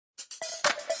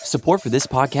Support for this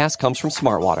podcast comes from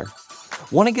Smartwater.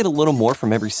 Want to get a little more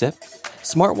from every sip?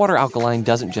 Smartwater Alkaline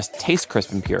doesn't just taste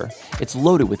crisp and pure, it's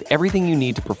loaded with everything you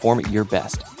need to perform at your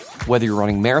best, whether you're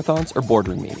running marathons or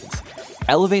boardroom meetings.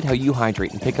 Elevate how you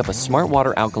hydrate and pick up a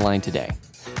Smartwater Alkaline today.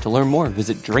 To learn more,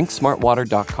 visit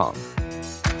drinksmartwater.com.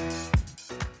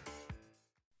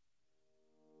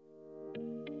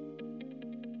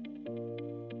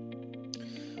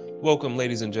 Welcome,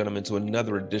 ladies and gentlemen, to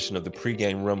another edition of the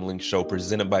Pregame Rumblings show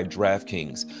presented by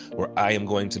DraftKings, where I am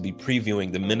going to be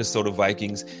previewing the Minnesota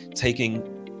Vikings taking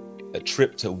a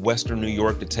trip to Western New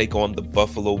York to take on the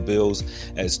Buffalo Bills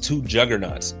as two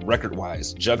juggernauts,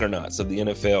 record-wise, juggernauts of the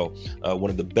NFL. One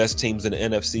of the best teams in the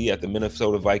NFC, at the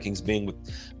Minnesota Vikings being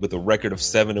with a record of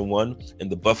 7-1,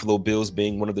 and the Buffalo Bills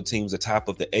being one of the teams atop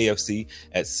of the AFC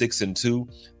at 6-2.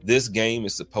 This game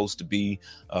is supposed to be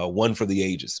one for the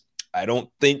ages. I don't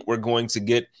think we're going to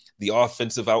get the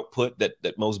offensive output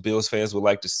that most Bills fans would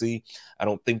like to see. I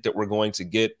don't think that we're going to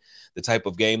get the type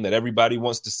of game that everybody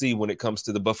wants to see when it comes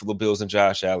to the Buffalo Bills and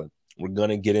Josh Allen. We're going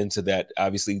to get into that.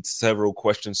 Obviously, several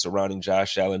questions surrounding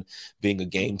Josh Allen being a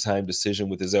game-time decision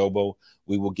with his elbow.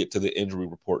 We will get to the injury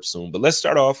report soon. But let's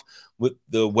start off with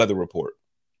the weather report.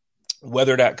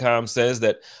 Weather.com says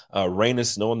that rain and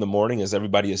snow in the morning, as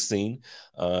everybody has seen.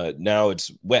 Now it's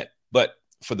wet, but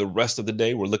for the rest of the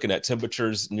day, we're looking at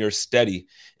temperatures near steady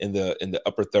in the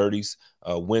upper 30s,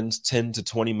 winds 10 to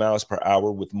 20 miles per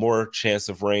hour with more chance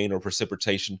of rain or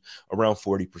precipitation around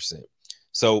 40%.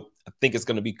 So I think it's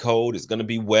going to be cold. It's going to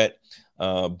be wet.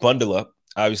 Bundle up.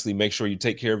 Obviously, make sure you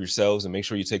take care of yourselves and make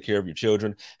sure you take care of your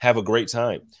children. Have a great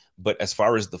time. But as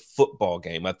far as the football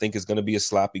game, I think it's going to be a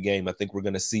sloppy game. I think we're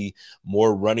going to see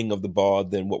more running of the ball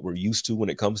than what we're used to when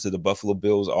it comes to the Buffalo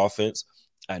Bills offense.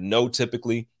 I know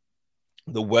typically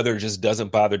the weather just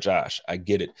doesn't bother Josh. I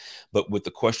get it. But with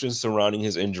the questions surrounding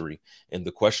his injury and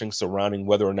the questions surrounding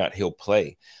whether or not he'll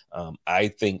play, I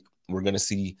think we're going to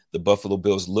see the Buffalo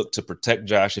Bills look to protect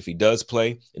Josh if he does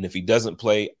play. And if he doesn't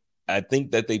play, I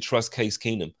think that they trust Case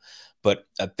Keenum. But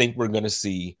I think we're going to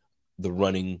see the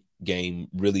running game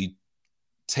really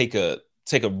take a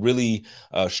really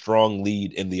strong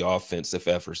lead in the offensive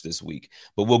efforts this week.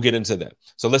 But we'll get into that.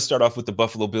 So let's start off with the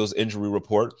Buffalo Bills injury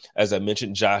report. As I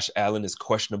mentioned, Josh Allen is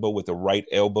questionable with a right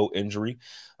elbow injury.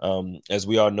 As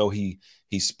we all know, he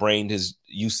sprained his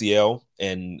UCL,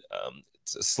 and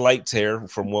it's a slight tear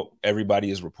from what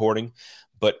everybody is reporting.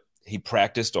 But he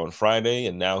practiced on Friday,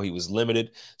 and now he was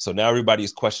limited. So now everybody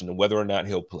is questioning whether or not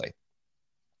he'll play.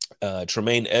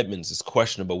 Tremaine Edmonds is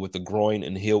questionable with a groin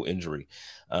and heel injury.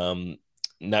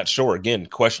 Not sure. Again,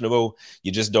 questionable.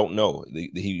 You just don't know.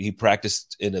 He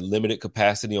practiced in a limited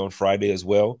capacity on Friday as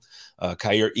well.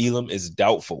 Kaiir Elam is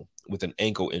doubtful with an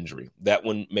ankle injury. That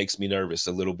one makes me nervous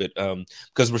a little bit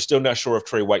because we're still not sure if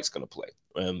Trey White's going to play.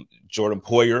 Jordan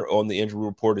Poyer on the injury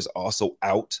report is also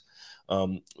out.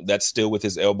 That's still with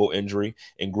his elbow injury.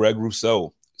 And Greg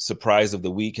Rousseau, surprise of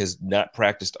the week, has not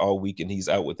practiced all week, and he's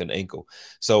out with an ankle.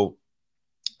 So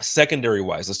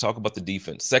secondary-wise, let's talk about the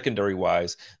defense.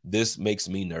 Secondary-wise, this makes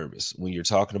me nervous when you're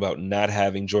talking about not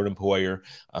having Jordan Poyer,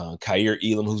 Kaiir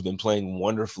Elam, who's been playing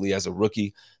wonderfully as a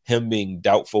rookie, him being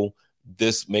doubtful.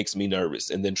 This makes me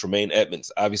nervous. And then Tremaine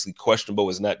Edmonds, obviously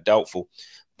questionable, is not doubtful,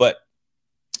 but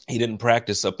he didn't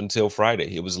practice up until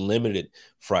Friday. It was limited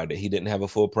Friday. He didn't have a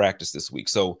full practice this week.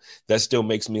 So that still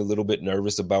makes me a little bit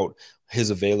nervous about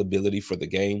his availability for the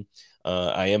game.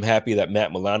 I am happy that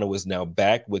Matt Milano is now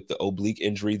back with the oblique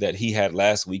injury that he had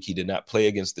last week. He did not play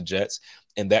against the Jets,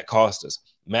 and that cost us.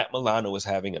 Matt Milano is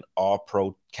having an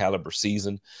all-pro caliber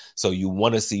season, so you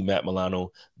want to see Matt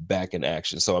Milano back in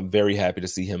action. So I'm very happy to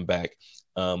see him back.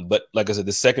 But like I said,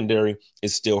 the secondary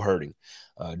is still hurting.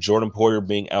 Jordan Poyer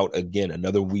being out again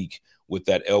another week with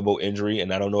that elbow injury,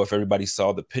 and I don't know if everybody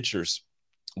saw the pictures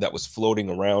that was floating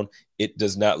around. It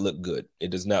does not look good. It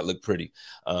does not look pretty.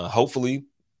 Hopefully,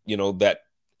 that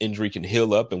injury can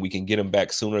heal up and we can get him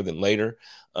back sooner than later.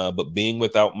 But being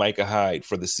without Micah Hyde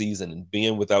for the season and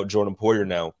being without Jordan Poyer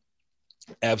now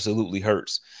absolutely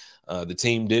hurts. The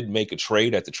team did make a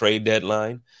trade at the trade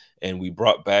deadline, and we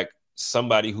brought back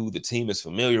somebody who the team is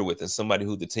familiar with and somebody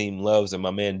who the team loves, and my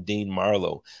man Dean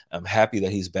Marlowe. I'm happy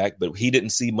that he's back, but he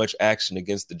didn't see much action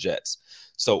against the Jets.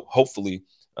 So hopefully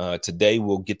today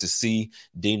we'll get to see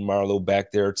Dean Marlowe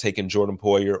back there taking Jordan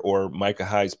Poyer or Micah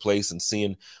Hyde's place and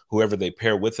seeing whoever they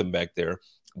pair with him back there.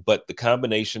 But the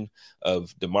combination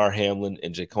of DeMar Hamlin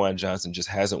and Jaquan Johnson just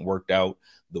hasn't worked out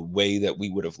the way that we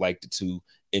would have liked it to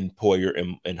in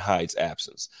Poyer and Hyde's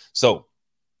absence. So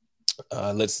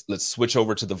Let's switch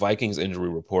over to the Vikings injury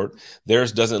report.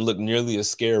 Theirs doesn't look nearly as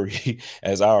scary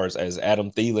as ours, as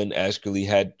Adam Thielen actually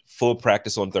had full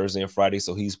practice on Thursday and Friday,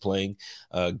 so he's playing.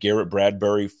 Garrett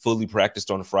Bradbury fully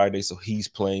practiced on Friday, so he's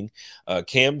playing.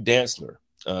 Cam Dantzler,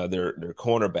 their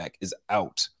cornerback, is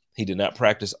out. He did not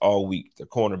practice all week, their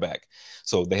cornerback.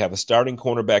 So they have a starting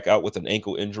cornerback out with an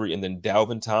ankle injury, and then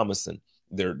Dalvin Tomlinson,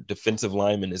 their defensive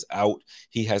lineman, is out.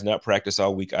 He has not practiced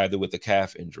all week either with a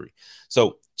calf injury.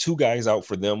 So 2 guys out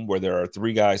for them, where there are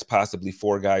 3 guys, possibly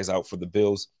 4 guys out for the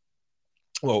Bills.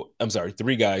 Well, I'm sorry,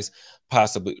 3 guys,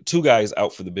 possibly 2 guys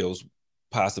out for the Bills,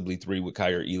 possibly 3 with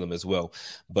Kyer Elam as well.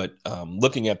 But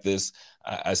looking at this,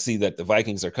 I see that the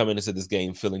Vikings are coming into this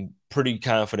game feeling pretty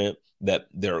confident that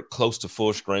they're close to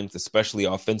full strength, especially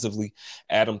offensively.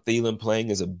 Adam Thielen playing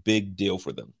is a big deal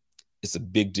for them. It's a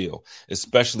big deal,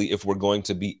 especially if we're going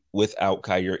to be without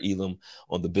Kyer Elam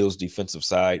on the Bills' defensive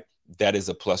side. That is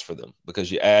a plus for them,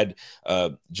 because you add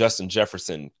Justin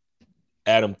Jefferson,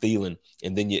 Adam Thielen,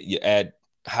 and then you add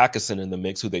Hockenson in the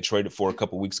mix, who they traded for a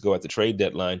couple weeks ago at the trade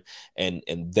deadline, and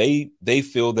they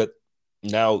feel that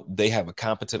now they have a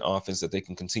competent offense that they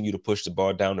can continue to push the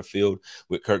ball down the field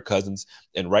with Kirk Cousins.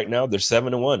 And right now they're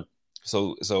 7-1.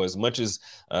 So as much as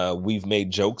we've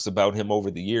made jokes about him over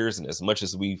the years, and as much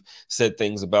as we've said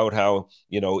things about how,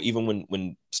 even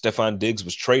when Stephon Diggs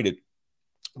was traded,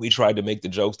 we tried to make the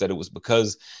jokes that it was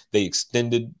because they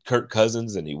extended Kirk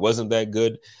Cousins and he wasn't that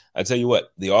good. I tell you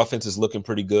what, the offense is looking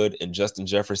pretty good, and Justin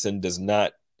Jefferson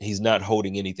he's not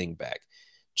holding anything back.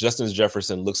 Justin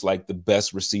Jefferson looks like the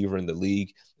best receiver in the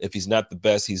league. If he's not the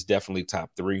best, he's definitely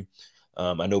top 3.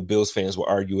 I know Bills fans will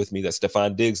argue with me that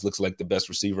Stephon Diggs looks like the best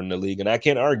receiver in the league, and I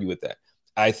can't argue with that.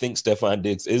 I think Stephon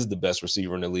Diggs is the best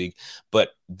receiver in the league,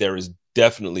 but there's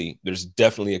definitely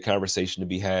a conversation to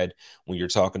be had when you're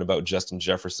talking about Justin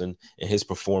Jefferson and his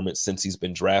performance since he's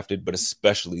been drafted, but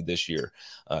especially this year.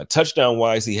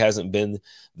 Touchdown-wise, he hasn't been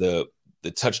the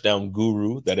touchdown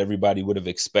guru that everybody would have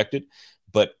expected,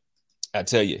 but I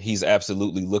tell you, he's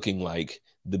absolutely looking like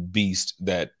the beast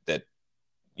that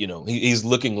he's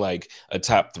looking like a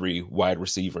top 3 wide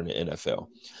receiver in the NFL.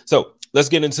 So let's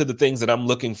get into the things that I'm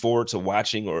looking forward to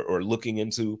watching or looking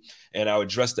into, and I'll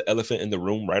address the elephant in the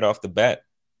room right off the bat.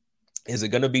 Is it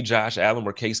going to be Josh Allen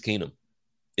or Case Keenum?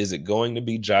 Is it going to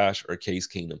be Josh or Case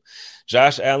Keenum?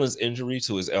 Josh Allen's injury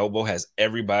to his elbow has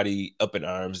everybody up in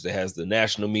arms. It has the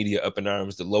national media up in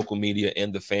arms, the local media,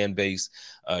 and the fan base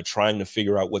trying to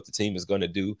figure out what the team is going to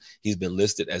do. He's been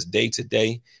listed as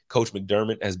day-to-day. Coach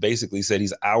McDermott has basically said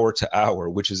he's hour-to-hour,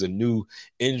 which is a new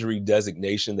injury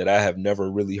designation that I have never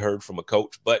really heard from a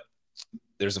coach, but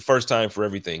there's a first time for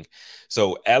everything.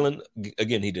 So Allen,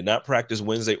 again, he did not practice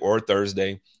Wednesday or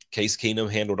Thursday. Case Keenum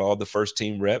handled all the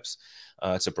first-team reps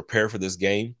to prepare for this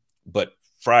game. But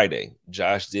Friday,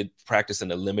 Josh did practice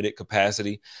in a limited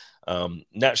capacity.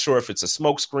 Not sure if it's a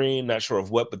smoke screen, not sure of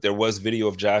what, but there was video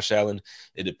of Josh Allen.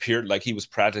 It appeared like he was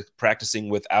practicing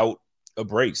without a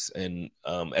brace. And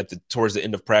towards the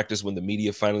end of practice, when the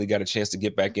media finally got a chance to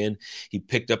get back in, he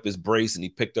picked up his brace and he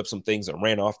picked up some things and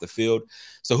ran off the field.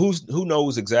 So who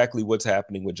knows exactly what's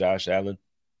happening with Josh Allen?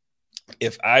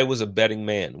 If I was a betting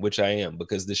man, which I am,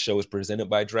 because this show is presented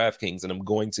by DraftKings, and I'm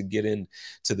going to get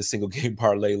into the single game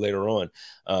parlay later on.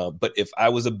 But if I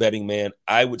was a betting man,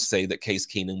 I would say that Case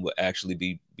Keenum will actually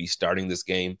be starting this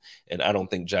game, and I don't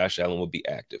think Josh Allen will be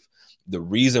active. The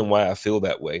reason why I feel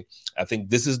that way, I think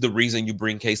this is the reason you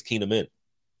bring Case Keenum in.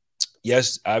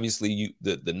 Yes, obviously,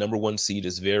 the number 1 seed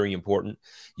is very important.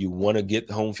 You want to get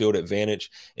the home field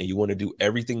advantage, and you want to do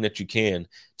everything that you can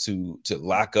to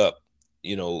lock up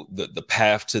the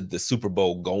path to the Super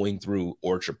Bowl going through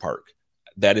Orchard Park.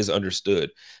 That is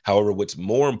understood. However, what's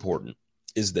more important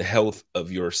is the health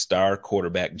of your star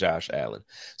quarterback, Josh Allen.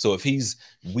 So if he's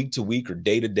week to week or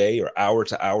day to day or hour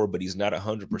to hour, but he's not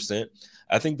 100%,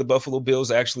 I think the Buffalo Bills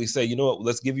actually say, you know what,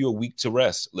 let's give you a week to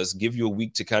rest. Let's give you a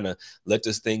week to kind of let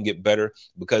this thing get better,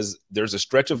 because there's a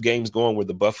stretch of games going where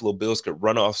the Buffalo Bills could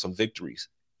run off some victories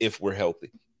if we're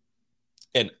healthy.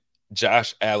 And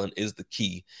Josh Allen is the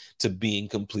key to being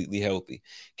completely healthy.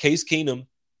 Case Keenum,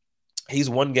 he's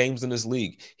won games in this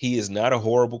league. He is not a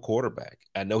horrible quarterback.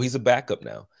 I know he's a backup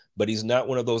now, but he's not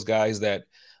one of those guys that,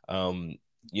 I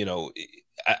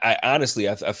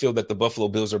honestly feel that the Buffalo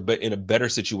Bills are in a better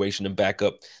situation in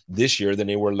backup this year than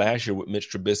they were last year with Mitch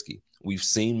Trubisky. We've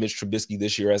seen Mitch Trubisky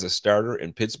this year as a starter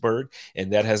in Pittsburgh,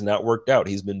 and that has not worked out.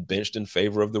 He's been benched in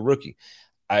favor of the rookie.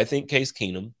 I think Case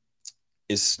Keenum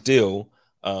is still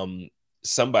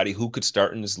somebody who could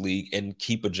start in this league and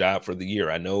keep a job for the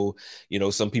year. I know,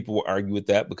 some people will argue with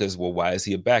that because, well, why is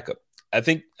he a backup? I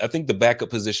think the backup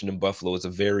position in Buffalo is a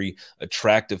very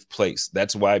attractive place.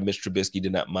 That's why Mitch Trubisky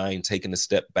did not mind taking a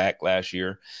step back last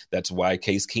year. That's why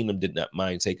Case Keenum did not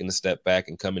mind taking a step back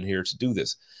and coming here to do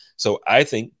this. So I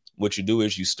think what you do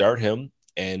is you start him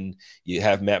and you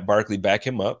have Matt Barkley back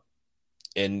him up,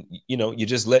 and you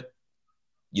just let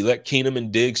Keenum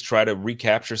and Diggs try to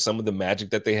recapture some of the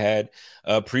magic that they had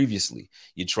previously.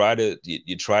 You try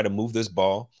to move this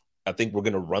ball. I think we're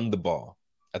going to run the ball.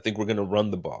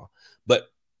 But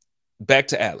back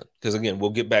to Allen, because again,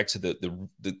 we'll get back to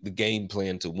the game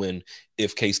plan to win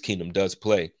if Case Keenum does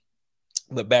play.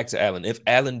 But back to Allen. If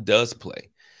Allen does play,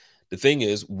 the thing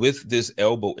is, with this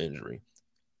elbow injury,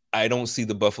 I don't see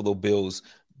the Buffalo Bills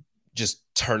just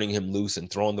turning him loose and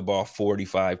throwing the ball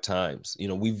 45 times.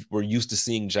 We're used to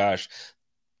seeing Josh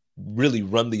really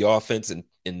run the offense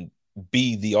and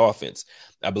be the offense.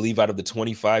 I believe out of the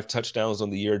 25 touchdowns on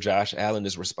the year, Josh Allen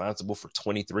is responsible for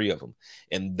 23 of them.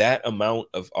 And that amount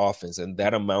of offense and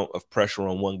that amount of pressure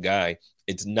on one guy,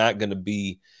 it's not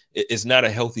a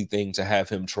healthy thing to have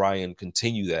him try and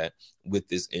continue that with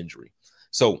this injury.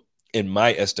 So in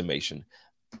my estimation,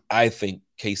 I think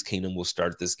Case Keenum will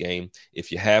start this game.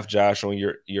 If you have Josh on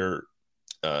your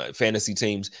fantasy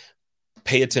teams,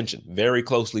 pay attention very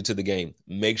closely to the game.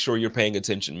 Make sure you're paying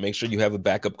attention. Make sure you have a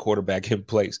backup quarterback in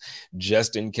place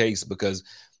just in case, because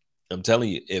I'm telling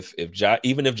you,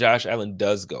 even if Josh Allen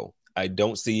does go, I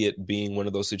don't see it being one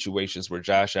of those situations where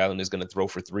Josh Allen is going to throw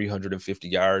for 350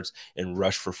 yards and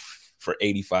rush for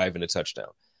 85 and a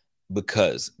touchdown,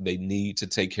 because they need to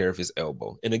take care of his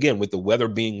elbow. And again, with the weather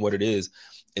being what it is,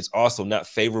 it's also not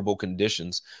favorable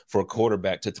conditions for a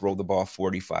quarterback to throw the ball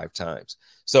 45 times.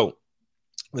 So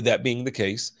with that being the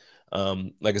case,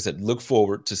 like I said, look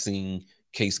forward to seeing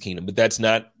Case Keenum. But that's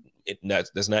not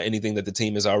anything that the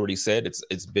team has already said.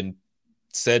 It's been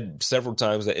said several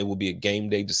times that it will be a game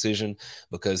day decision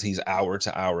because he's hour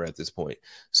to hour at this point.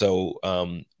 So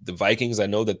the Vikings, I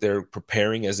know that they're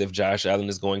preparing as if Josh Allen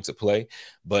is going to play.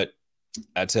 But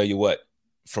I tell you what,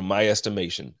 from my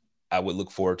estimation, I would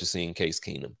look forward to seeing Case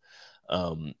Keenum.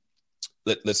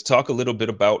 Let's talk a little bit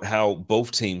about how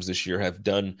both teams this year have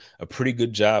done a pretty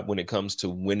good job when it comes to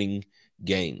winning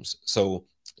games. So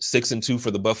 6-2 for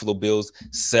the Buffalo Bills,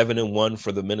 7-1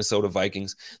 for the Minnesota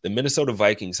Vikings. The Minnesota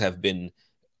Vikings have been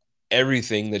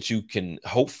everything that you can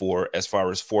hope for as far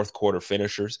as fourth quarter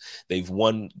finishers. They've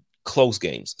won close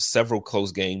games, several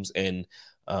close games, and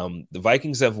the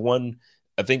Vikings have won,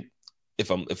 I think, if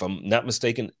I'm not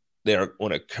mistaken, they're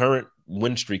on a current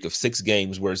win streak of 6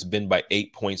 games where it's been by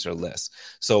 8 points or less.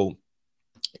 So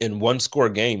in one-score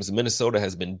games, Minnesota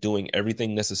has been doing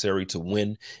everything necessary to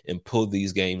win and pull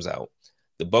these games out.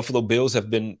 The Buffalo Bills have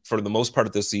been, for the most part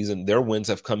of this season, their wins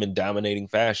have come in dominating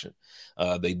fashion.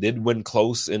 They did win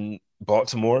close in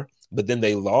Baltimore, but then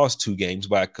they lost 2 games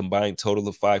by a combined total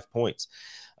of 5 points.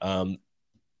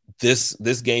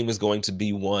 This game is going to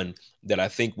be one that I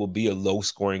think will be a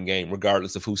low-scoring game,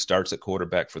 regardless of who starts at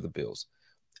quarterback for the Bills.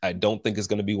 I don't think it's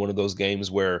going to be one of those games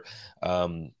where,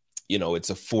 it's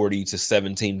a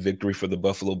 40-17 victory for the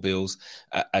Buffalo Bills.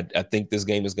 I think this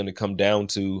game is going to come down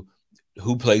to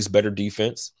who plays better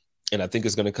defense, and I think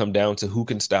it's going to come down to who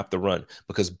can stop the run,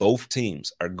 because both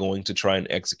teams are going to try and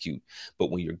execute.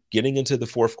 But when you're getting into the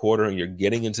fourth quarter and you're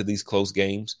getting into these close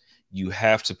games, you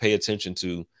have to pay attention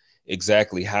to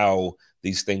exactly how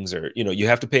these things are. You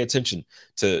have to pay attention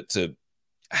to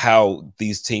how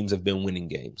these teams have been winning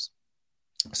games.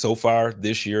 So far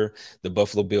this year, the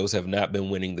Buffalo Bills have not been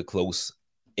winning the close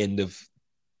end of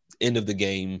the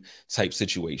game type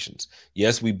situations.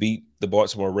 Yes, we beat the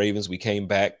Baltimore Ravens. We came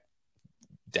back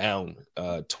down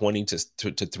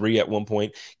 20-3 at one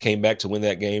point, came back to win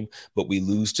that game, but we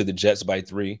lose to the Jets by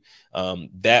 3.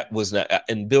 That was not,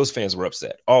 and Bills fans were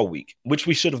upset all week, which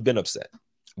we should have been upset,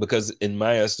 because in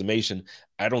my estimation,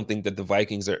 I don't think that the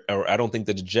Vikings I don't think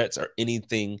that the Jets are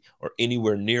anything or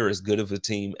anywhere near as good of a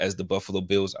team as the Buffalo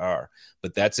Bills are.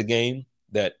 But that's a game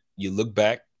that you look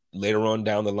back later on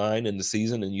down the line in the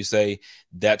season and you say,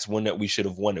 that's one that we should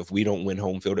have won if we don't win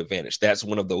home field advantage. That's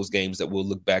one of those games that we'll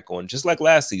look back on, just like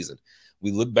last season.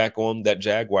 We look back on that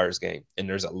Jaguars game, and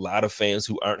there's a lot of fans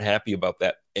who aren't happy about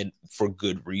that, and for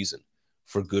good reason.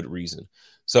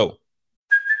 So,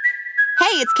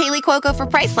 Hey, it's Kaylee Cuoco for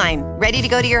Priceline. Ready to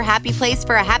go to your happy place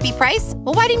for a happy price?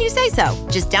 Well, why didn't you say so?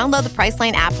 Just download the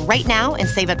Priceline app right now and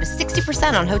save up to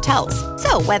 60% on hotels.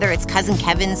 So whether it's Cousin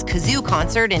Kevin's Kazoo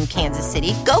Concert in Kansas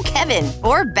City, go Kevin,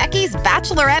 or Becky's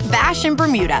Bachelorette Bash in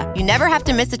Bermuda, you never have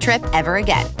to miss a trip ever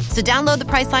again. So download the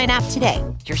Priceline app today.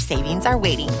 Your savings are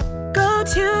waiting. Go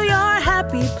to your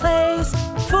happy place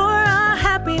for a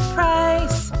happy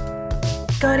price.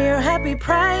 Go to your happy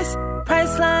price,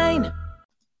 Priceline.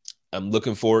 I'm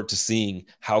looking forward to seeing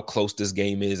how close this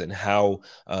game is and how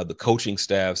the coaching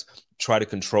staffs try to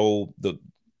control the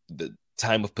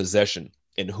time of possession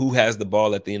and who has the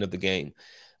ball at the end of the game.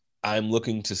 I'm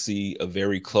looking to see a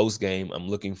very close game. I'm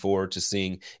looking forward to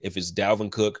seeing if it's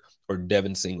Dalvin Cook or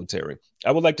Devin Singletary.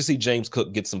 I would like to see James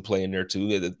Cook get some play in there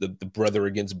too, the brother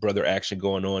against brother action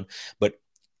going on. But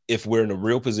if we're in a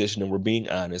real position and we're being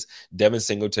honest, Devin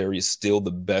Singletary is still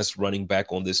the best running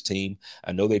back on this team.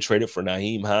 I know they traded for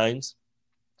Nyheim Hines.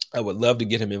 I would love to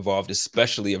get him involved,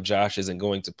 especially if Josh isn't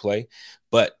going to play.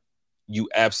 But you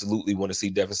absolutely want to see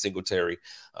Devin Singletary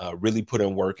really put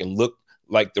in work and look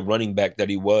like the running back that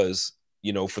he was,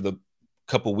 for the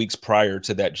couple weeks prior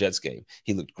to that Jets game.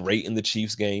 He looked great in the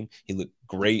Chiefs game. He looked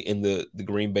great in the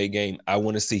Green Bay game. I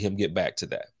want to see him get back to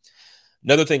that.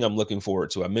 Another thing I'm looking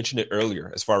forward to, I mentioned it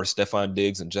earlier, as far as Stephon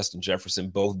Diggs and Justin Jefferson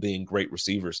both being great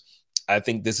receivers. I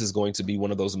think this is going to be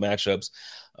one of those matchups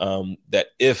that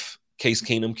if Case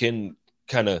Keenum can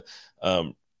kind of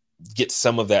get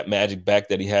some of that magic back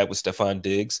that he had with Stephon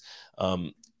Diggs,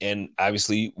 and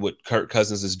obviously what Kirk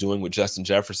Cousins is doing with Justin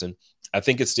Jefferson, I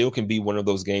think it still can be one of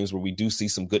those games where we do see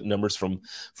some good numbers from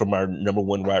our number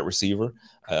one wide receiver.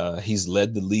 He's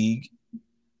led the league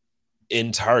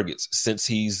in targets since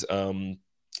he's been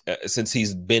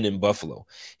in Buffalo.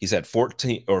 He's had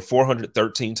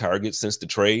 413 targets since the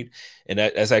trade, and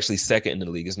that's actually second in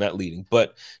the league. It's not leading.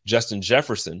 But Justin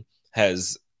Jefferson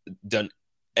has done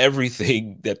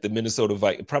everything that the Minnesota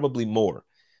Vikings, probably more,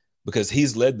 because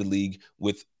he's led the league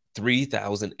with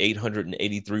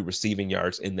 3,883 receiving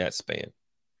yards in that span.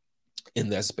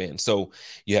 So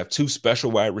you have two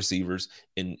special wide receivers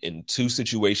in two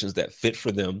situations that fit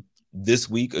for them. This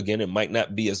week, again, it might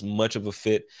not be as much of a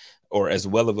fit or as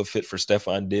well of a fit for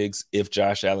Stephon Diggs if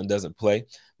Josh Allen doesn't play,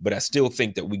 but I still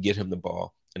think that we get him the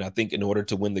ball. And I think in order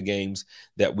to win the games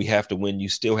that we have to win, you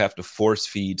still have to force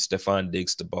feed Stephon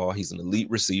Diggs the ball. He's an elite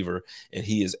receiver, and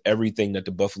he is everything that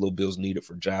the Buffalo Bills needed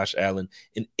for Josh Allen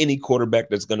and any quarterback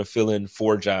that's going to fill in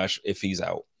for Josh if he's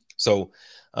out. So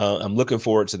I'm looking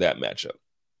forward to that matchup.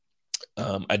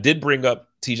 I did bring up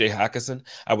TJ Hockenson.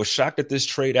 I was shocked that this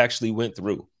trade actually went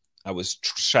through. I was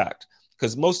shocked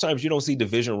because most times you don't see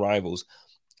division rivals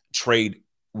trade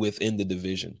within the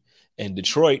division. And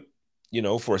Detroit,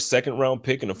 for a second round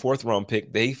pick and a fourth round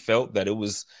pick, they felt that it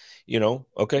was,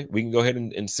 okay, we can go ahead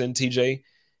and send TJ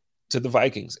to the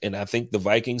Vikings. And I think the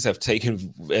Vikings have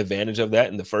taken advantage of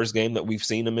that in the first game that we've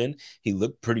seen him in. He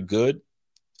looked pretty good.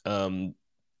 He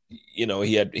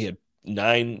had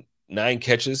nine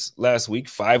catches last week.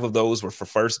 5 of those were for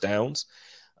first downs.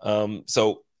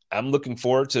 So I'm looking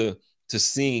forward to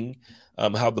seeing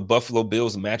how the Buffalo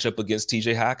Bills match up against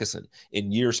TJ Hockenson.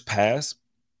 In years past,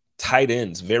 tight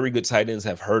ends, very good tight ends,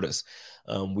 have hurt us.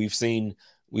 We've seen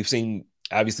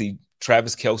obviously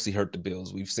Travis Kelce hurt the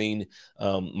Bills. We've seen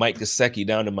Mike Gesicki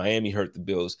down in Miami hurt the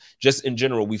Bills. Just in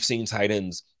general, we've seen tight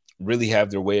ends really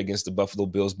have their way against the Buffalo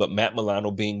Bills. But Matt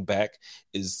Milano being back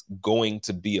is going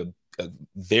to be a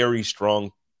very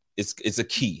strong. It's a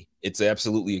key. It's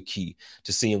absolutely a key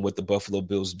to seeing what the Buffalo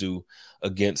Bills do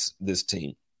against this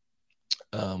team.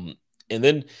 And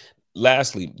then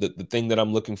lastly, the thing that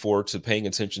I'm looking forward to paying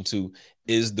attention to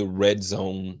is the red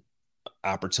zone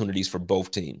opportunities for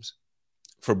both teams.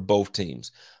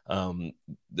 The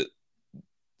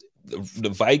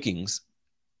Vikings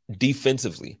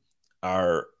defensively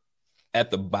are at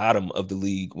the bottom of the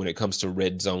league when it comes to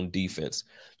red zone defense.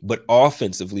 But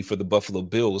offensively for the Buffalo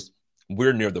Bills,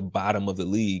 we're near the bottom of the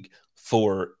league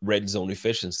for red zone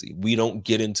efficiency. We don't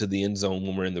get into the end zone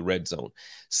when we're in the red zone.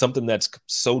 Something that's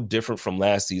so different from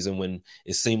last season when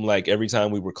it seemed like every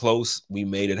time we were close, we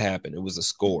made it happen. It was a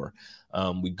score.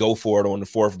 We go for it on the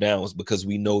fourth downs because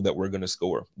we know that we're going to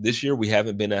score. This year, we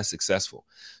haven't been as successful.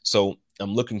 So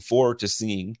I'm looking forward to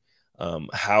seeing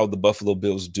how the Buffalo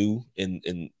Bills do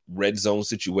in red zone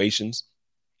situations.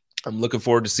 I'm looking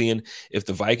forward to seeing if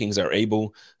the Vikings are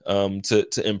able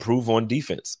to improve on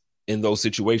defense in those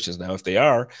situations. Now, if they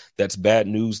are, that's bad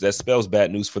news. That spells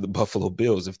bad news for the Buffalo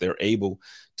Bills if they're able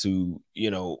to,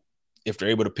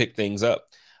 pick things up.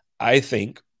 I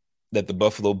think that the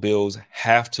Buffalo Bills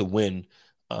have to win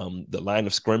the line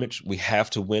of scrimmage. We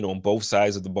have to win on both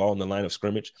sides of the ball in the line of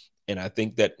scrimmage. And I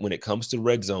think that when it comes to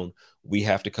red zone, we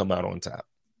have to come out on top.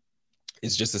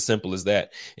 It's just as simple as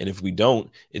that. And if we don't,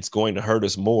 it's going to hurt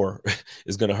us more.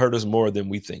 It's going to hurt us more than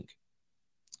we think.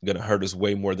 It's going to hurt us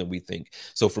way more than we think.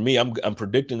 So for me, I'm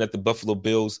predicting that the Buffalo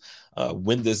Bills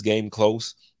win this game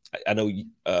close. I know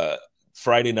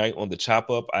Friday night on the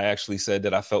Chop Up, I actually said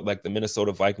that I felt like the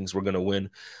Minnesota Vikings were going to win.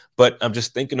 But I'm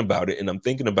just thinking about it, and I'm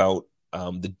thinking about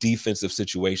the defensive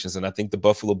situations. And I think the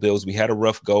Buffalo Bills, we had a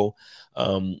rough go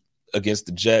against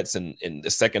the Jets and in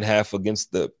the second half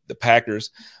against the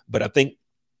Packers. But I think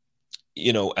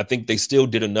they still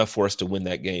did enough for us to win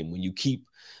that game. When you keep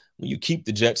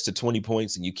the Jets to 20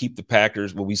 points and you keep the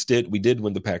Packers, well, we did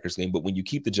win the Packers game, but when you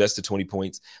keep the Jets to 20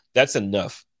 points, that's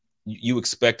enough. You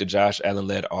expect a Josh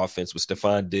Allen-led offense with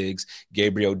Stephon Diggs,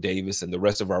 Gabriel Davis, and the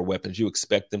rest of our weapons. You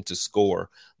expect them to score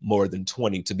more than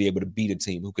 20 to be able to beat a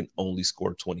team who can only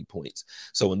score 20 points.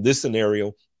 So in this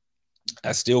scenario,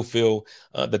 I still feel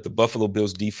that the Buffalo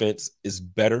Bills defense is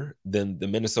better than the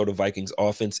Minnesota Vikings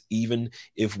offense, even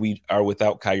if we are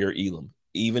without Kyer Elam,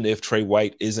 even if Trey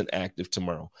White isn't active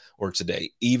tomorrow or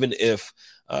today, even if,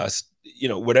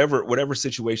 whatever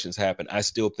situations happen, I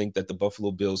still think that the Buffalo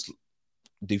Bills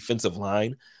defensive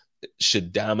line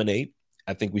should dominate.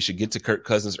 I think we should get to Kirk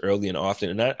Cousins early and often.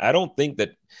 And I don't think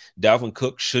that Dalvin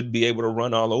Cook should be able to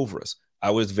run all over us. I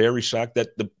was very shocked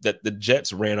that the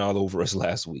Jets ran all over us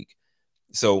last week.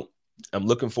 So I'm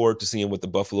looking forward to seeing what the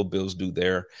Buffalo Bills do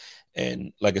there.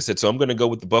 And like I said, so I'm going to go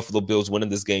with the Buffalo Bills winning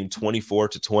this game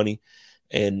 24-20.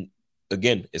 And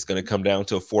again, it's going to come down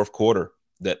to a fourth quarter,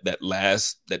 that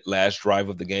last drive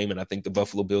of the game. And I think the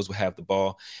Buffalo Bills will have the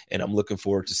ball, and I'm looking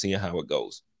forward to seeing how it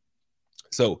goes.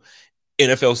 So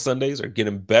NFL Sundays are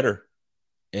getting better,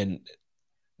 and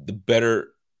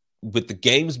with the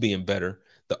games being better,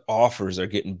 the offers are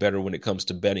getting better when it comes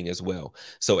to betting as well.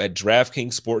 So at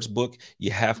DraftKings Sportsbook, you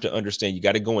have to understand, you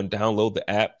got to go and download the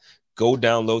app. Go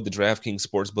download the DraftKings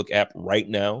Sportsbook app right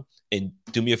now and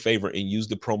do me a favor and use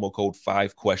the promo code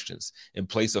 5questions and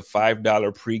place a $5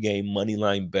 pregame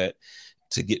moneyline bet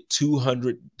to get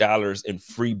 $200 in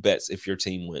free bets if your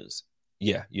team wins.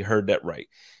 Yeah, you heard that right.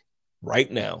 Right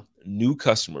now, new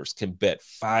customers can bet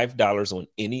 $5 on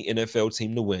any NFL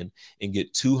team to win and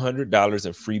get $200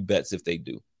 in free bets if they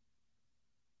do.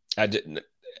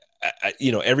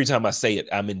 Every time I say it,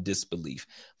 I'm in disbelief.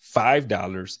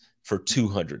 $5 for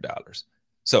 $200.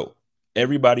 So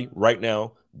everybody right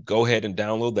now, go ahead and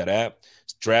download that app.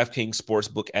 It's DraftKings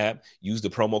Sportsbook app. Use the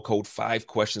promo code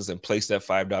 5questions and place that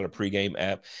 $5 pregame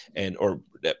app or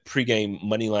that pregame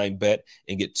moneyline bet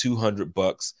and get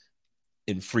 $200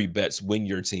 in free bets when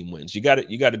your team wins. You got to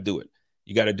do it.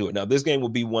 You got to do it. Now, this game will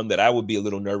be one that I would be a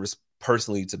little nervous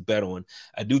personally to bet on.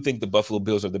 I do think the Buffalo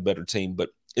Bills are the better team, but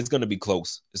it's going to be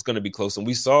close. It's going to be close. And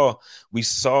we saw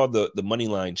the money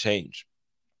line change.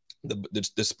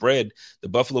 The spread, the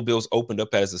Buffalo Bills opened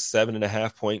up as a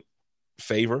 7.5 point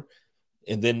favor.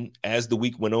 And then as the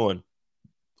week went on,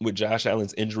 with Josh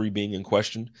Allen's injury being in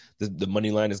question, the money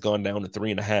line has gone down to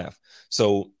 3.5.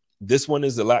 So this one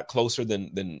is a lot closer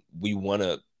than we want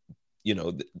to,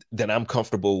 than I'm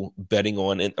comfortable betting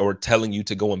on or telling you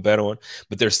to go and bet on.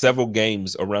 But there's several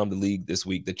games around the league this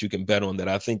week that you can bet on that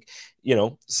I think,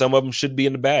 some of them should be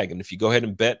in the bag. And if you go ahead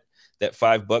and bet that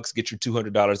 $5, get your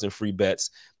 $200 in free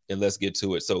bets, and let's get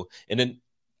to it. So, and then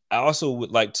I also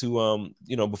would like to,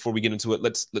 before we get into it,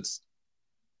 let's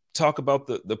talk about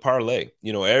the parlay.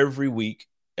 Every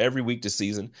week this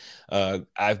season,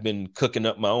 I've been cooking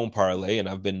up my own parlay, and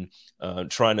I've been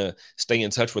trying to stay in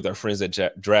touch with our friends at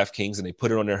DraftKings, and they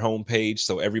put it on their homepage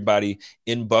so everybody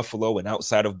in Buffalo and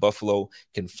outside of Buffalo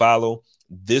can follow.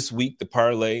 This week, the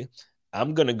parlay,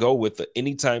 I'm going to go with the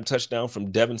anytime touchdown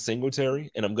from Devin Singletary,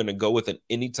 and I'm going to go with an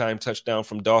anytime touchdown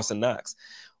from Dawson Knox.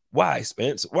 Why,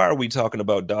 Spence? Why are we talking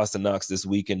about Dawson Knox this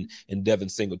week and Devin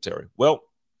Singletary? Well,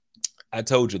 I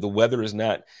told you the weather is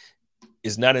not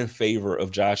in favor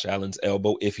of Josh Allen's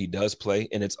elbow if he does play,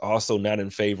 and it's also not in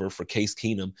favor for Case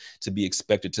Keenum to be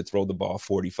expected to throw the ball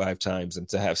 45 times and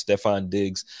to have Stephon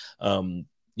Diggs,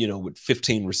 with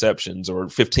 15 receptions or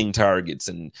 15 targets,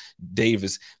 and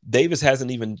Davis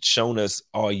hasn't even shown us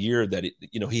all year that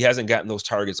he hasn't gotten those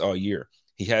targets all year.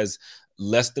 He has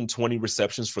less than 20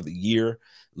 receptions for the year,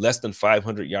 less than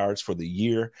 500 yards for the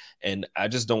year. And I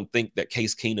just don't think that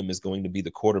Case Keenum is going to be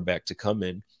the quarterback to come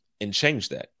in and change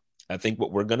that. I think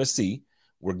what we're going to see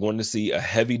a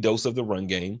heavy dose of the run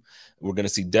game. We're going to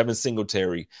see Devin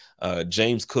Singletary,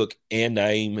 James Cook, and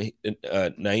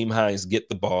Nyheim Hines get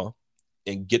the ball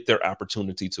and get their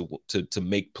opportunity to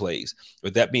make plays.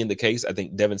 With that being the case, I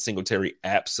think Devin Singletary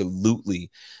absolutely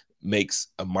makes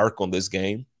a mark on this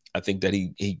game. I think that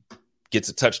he gets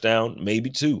a touchdown, maybe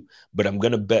two, but I'm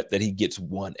going to bet that he gets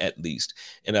one at least.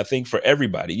 And I think for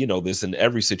everybody, this in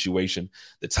every situation,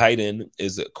 the tight end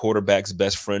is a quarterback's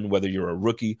best friend, whether you're a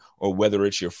rookie or whether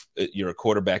it's you're a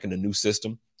quarterback in a new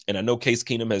system. And I know Case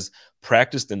Keenum has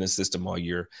practiced in this system all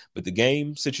year, but the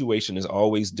game situation is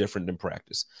always different than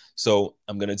practice. So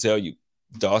I'm going to tell you,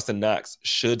 Dawson Knox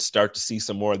should start to see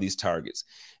some more of these targets,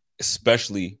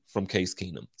 especially from Case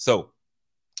Keenum. So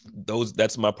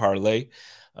that's my parlay.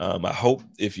 I hope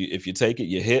if you take it,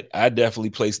 you hit. I definitely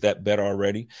placed that bet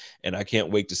already, and I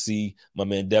can't wait to see my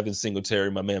man Devin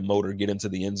Singletary, my man Motor, get into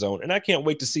the end zone, and I can't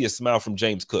wait to see a smile from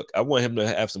James Cook. I want him to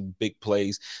have some big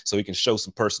plays so he can show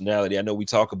some personality. I know we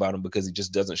talk about him because he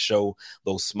just doesn't show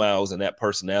those smiles and that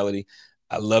personality.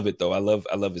 I love it though. I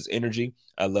love his energy.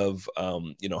 I love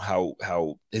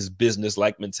how his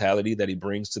business-like mentality that he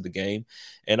brings to the game.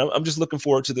 And I'm just looking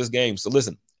forward to this game. So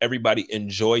listen, everybody,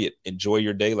 enjoy it. Enjoy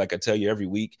your day. Like I tell you every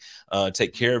week,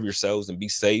 take care of yourselves and be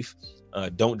safe.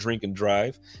 Don't drink and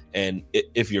drive. And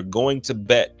if you're going to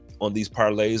bet on these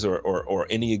parlays or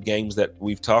any games that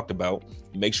we've talked about,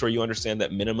 make sure you understand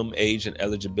that minimum age and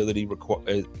eligibility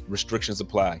restrictions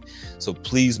apply. So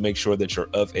please make sure that you're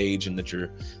of age and that you're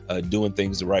doing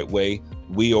things the right way.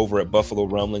 We over at Buffalo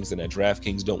Rumblings and at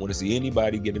DraftKings don't want to see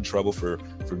anybody get in trouble for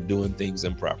doing things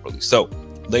improperly. So,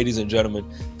 ladies and gentlemen,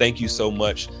 thank you so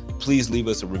much. Please leave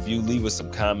us a review, leave us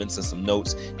some comments and some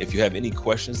notes. If you have any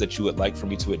questions that you would like for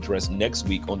me to address next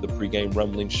week on the Pregame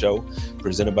Rumbling Show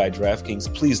presented by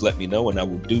DraftKings, please let me know and I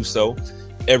will do so.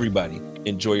 Everybody,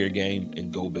 enjoy your game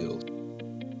and go Bills.